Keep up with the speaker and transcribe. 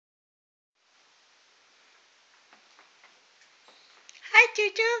Choo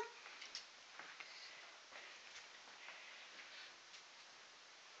Choo.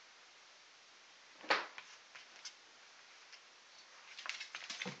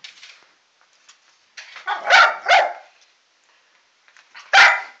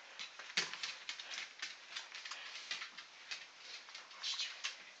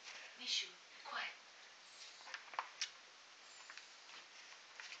 Mishu, quiet.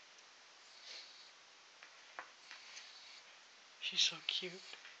 She's so cute.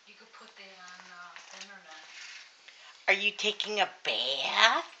 You could put that on the internet. Are you taking a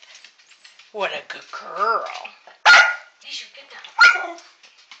bath? What a good girl. Mishu, get down.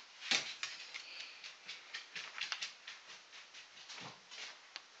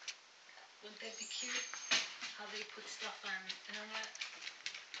 Wouldn't that be cute? How they put stuff on the internet?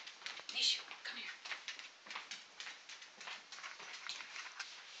 Mishu, come here.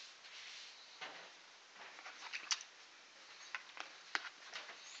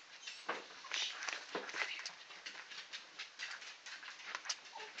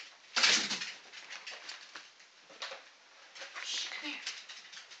 Come here.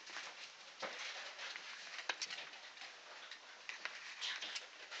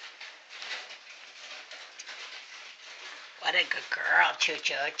 What a good girl, Choo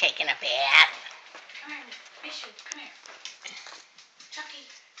Choo, taking a bath. Come here, Mishu, come here. Chucky.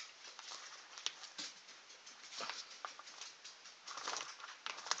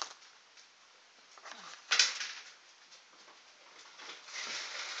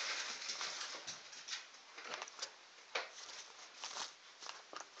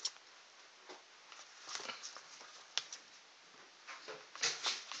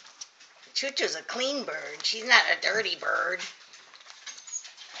 Choo Choo's a clean bird. She's not a dirty bird.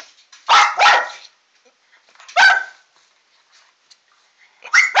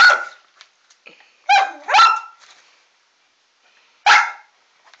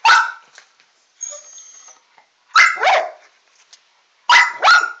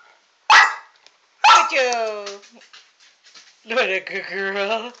 Choo Choo. What a good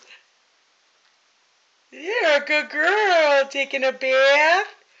girl. You're a good girl taking a bath.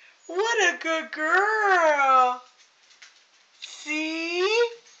 What a good girl. See?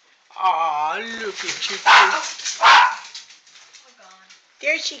 Aw, look at Choo Choo.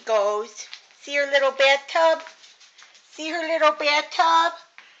 There she goes. See her little bathtub? See her little bathtub?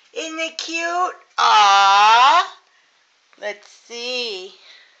 Isn't it cute? Aw. Let's see.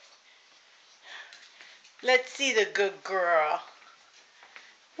 Let's see the good girl.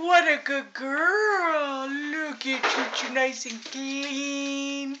 What a good girl. Look at Choo Choo, nice and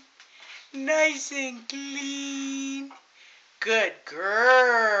clean. Nice and clean. Good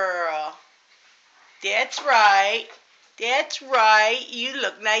girl. That's right. That's right. You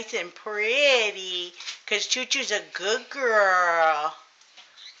look nice and pretty. Because Choo Choo's a good girl.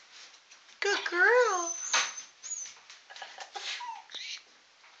 Good girl.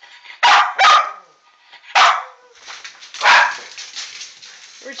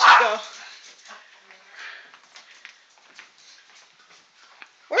 Where'd she go?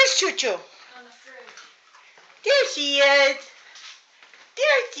 Where's Choo Choo? On the fridge. There she is.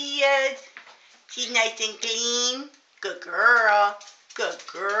 There she is. She's nice and clean. Good girl. Good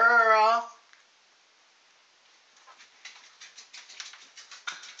girl.